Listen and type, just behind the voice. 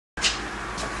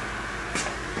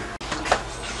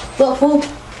What, fool?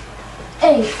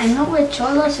 Hey, I know we're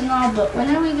cholas and all, but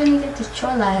when are we gonna get to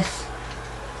cholas?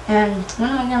 And when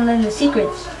am I gonna learn the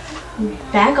secrets?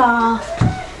 Back off.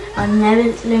 I'll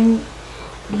never learn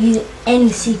you any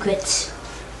secrets.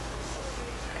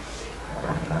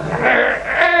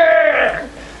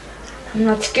 I'm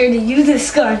not scared to use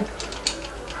this gun.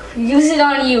 Use it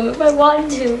on you if I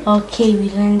want to. Okay,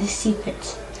 we learned the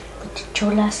secrets. But the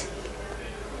cholas,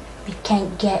 we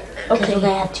can't get. Okay. We're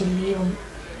gonna have to leave them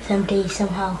someday,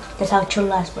 somehow. That's how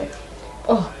cholas work.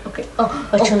 Oh, okay.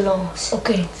 Or cholos.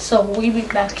 Okay, so we'll be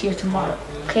back here tomorrow,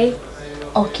 okay?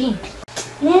 Okay.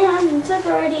 Man, it's like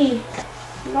already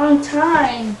a long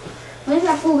time. When's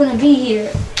that fool gonna be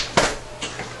here?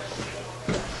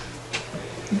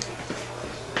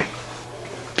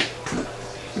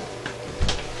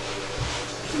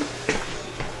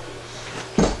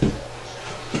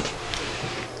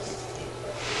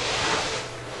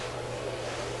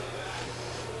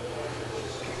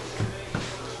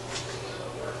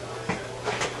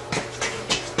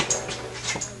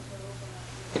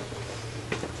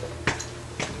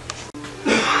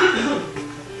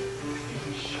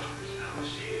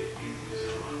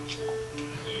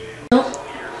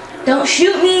 Don't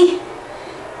shoot me!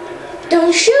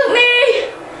 Don't shoot me!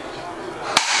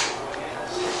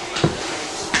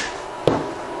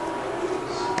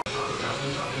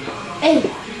 Hey,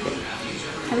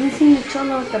 have you seen the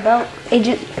cholo with the belt?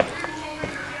 Agent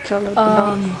Cholo with the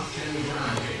belt.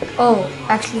 Oh,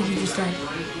 actually he just died.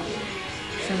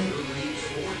 Sorry.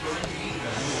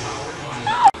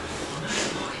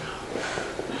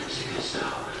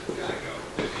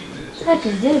 What the heck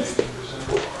is this?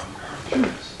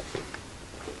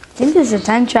 I think this is a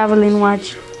time traveling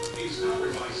watch.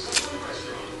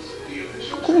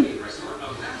 Cool.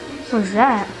 What's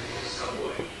that?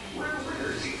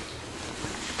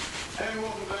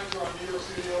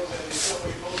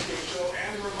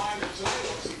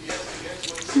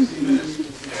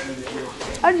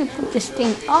 How do you put this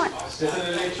thing on?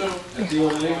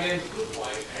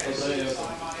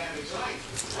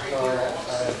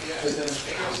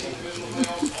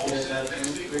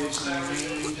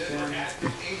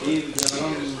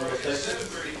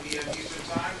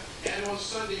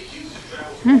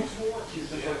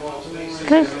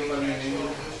 Good.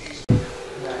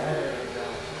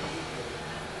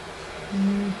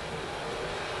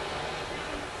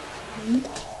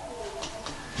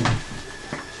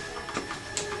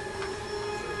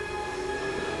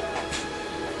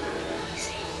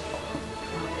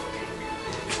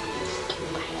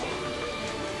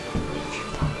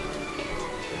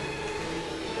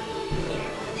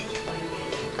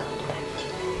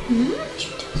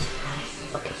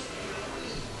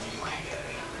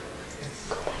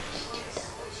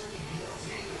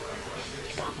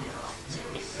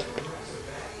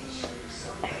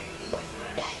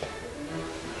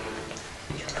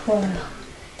 Hold on.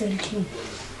 13.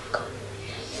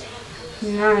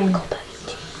 9.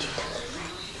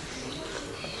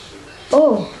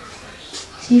 Oh!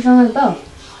 See, you found my belt.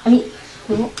 I mean,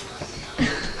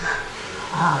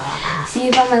 see,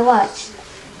 you found my watch.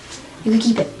 You can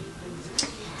keep it.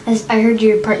 As I heard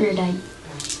your partner died.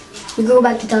 We go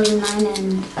back to 2009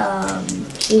 and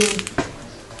see him.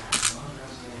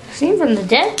 See him from the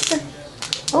dead?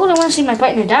 I wouldn't want to see my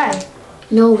partner die.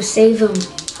 No, save him.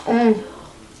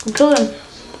 We'll kill him.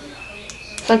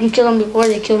 If I can kill him before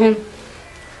they kill him.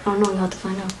 I don't know, you'll have to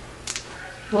find out.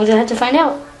 What do I have to find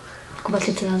out? Go back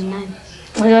to 2009.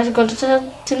 Why do I have to go to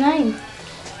 2009?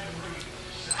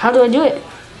 How do I do it?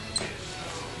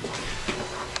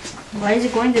 Why is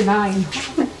it going to 9?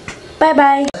 Bye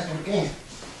bye.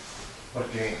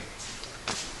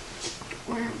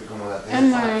 Where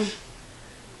am I?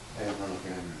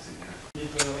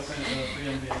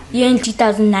 You're in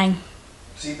 2009.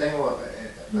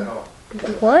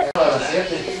 What?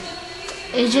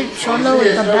 Agent Cholo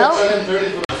with the belt?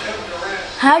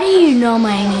 How do you know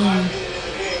my name?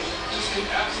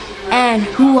 And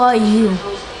who are you?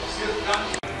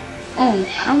 Oh,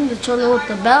 I'm the Cholo with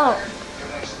the belt.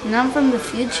 And I'm from the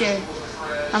future.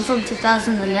 I'm from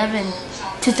 2011,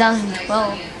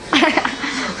 2012.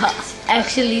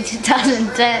 Actually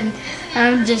 2010.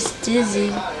 I'm just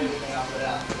dizzy.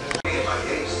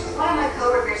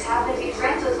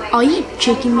 Are you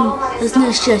tricking me? Isn't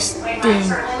this just thing,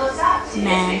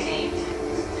 man?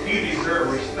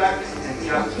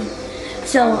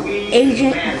 So,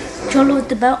 Agent Cholo with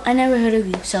the belt, I never heard of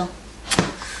you, so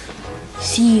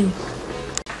see you.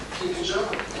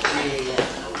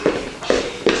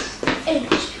 Hey.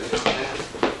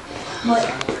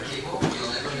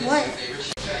 What?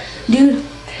 Dude,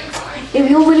 if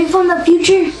you're really from the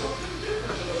future,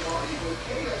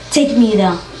 take me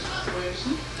down.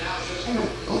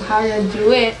 how to do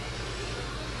it.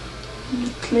 You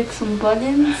click some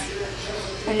buttons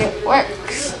and it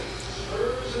works.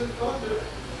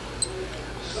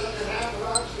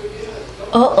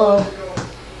 Uh-oh.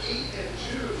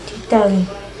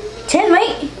 2010,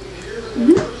 right?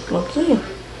 Mm-hmm. Okay.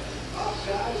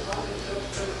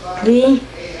 3,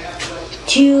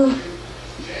 2,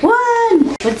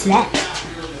 1. What's that?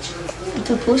 It's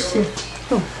a poster.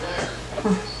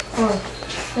 Oh,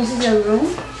 this is a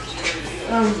room.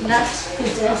 That's the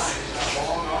desk.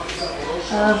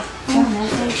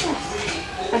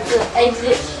 That's the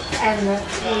exit, and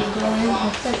that's where you go in.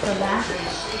 That's like the back.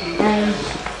 And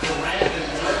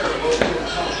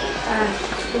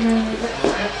it's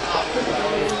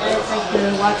like the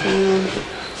watching room.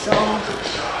 So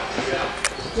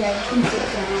yeah, you can sit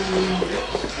down and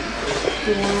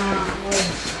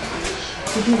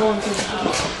you can go into the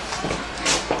house.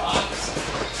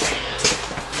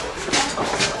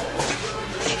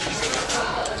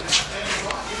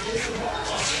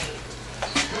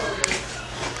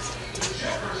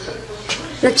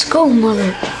 Let's go,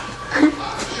 mother.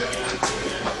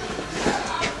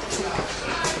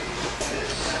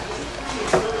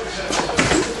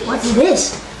 What's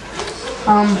this? I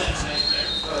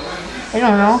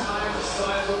don't know.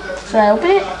 Should I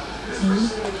open it?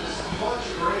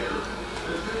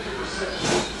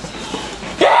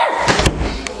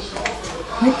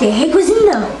 What the heck was in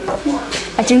there?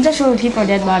 I think that's where people are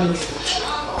dead bodies.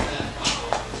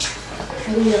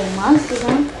 Maybe a monster,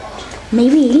 huh?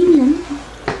 Maybe eating them.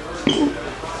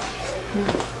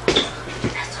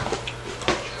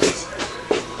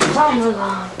 It's all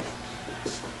mother.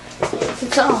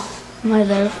 It's all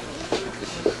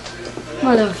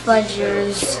mother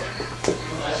fudgers.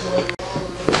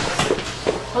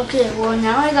 Okay, well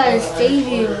now I gotta save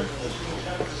you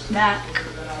back.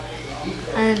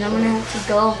 And I'm gonna have to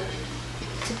go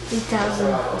to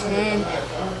 2010,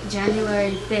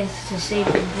 January 5th to save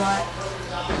your butt.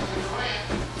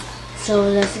 So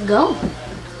let's go.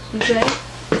 Okay?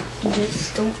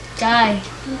 Just don't die.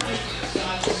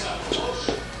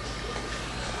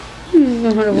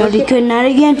 Ready, good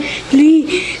night again.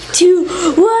 3, 2,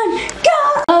 1,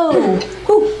 go! Oh!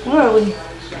 Where are we?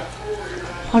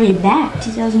 Already back,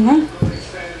 2009.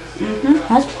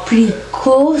 That's pretty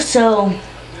cool. So,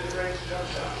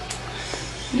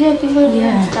 Yeah, people are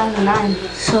Yeah. in 2009.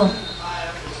 so,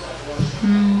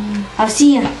 I'll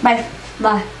see you. Bye.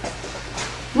 Bye.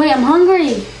 Wait, I'm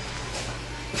hungry.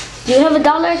 Do you have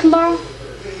 $1 I can borrow?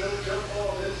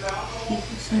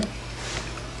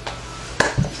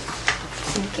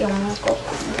 Okay, I'm gonna go.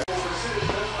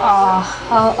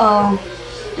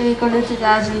 Let me go to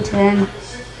 2010.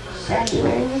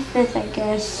 January the 5th, I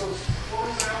guess.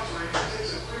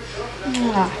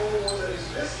 Yeah.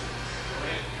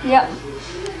 Yep.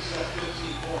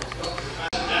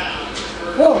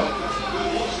 Whoa.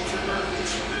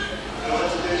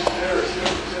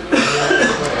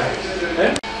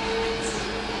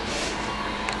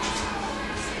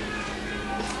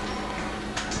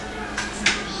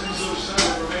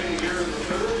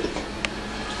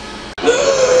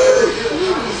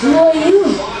 Who are you?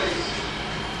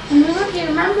 Do you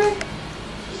remember?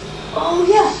 Oh,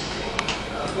 yeah.